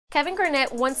Kevin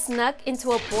Garnett once snuck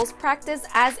into a Bulls practice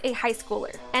as a high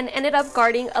schooler and ended up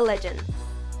guarding a legend.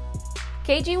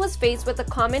 KG was faced with a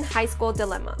common high school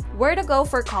dilemma: where to go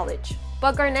for college.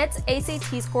 But Garnett's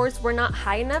SAT scores were not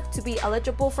high enough to be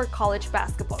eligible for college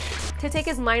basketball. To take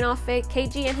his mind off it,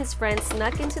 KG and his friends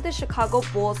snuck into the Chicago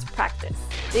Bulls practice.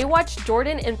 They watched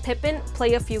Jordan and Pippen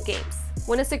play a few games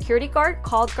when a security guard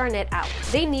called Garnett out.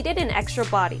 They needed an extra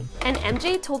body, and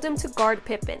MJ told him to guard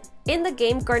Pippen. In the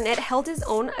game, Garnett held his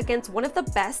own against one of the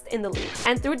best in the league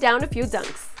and threw down a few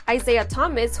dunks. Isaiah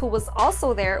Thomas, who was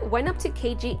also there, went up to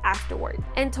KG afterward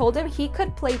and told him he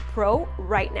could play pro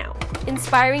right now,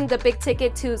 inspiring the big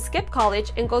ticket to skip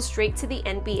college and go straight to the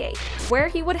NBA, where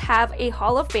he would have a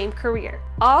Hall of Fame career,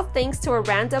 all thanks to a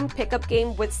random pickup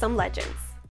game with some legends.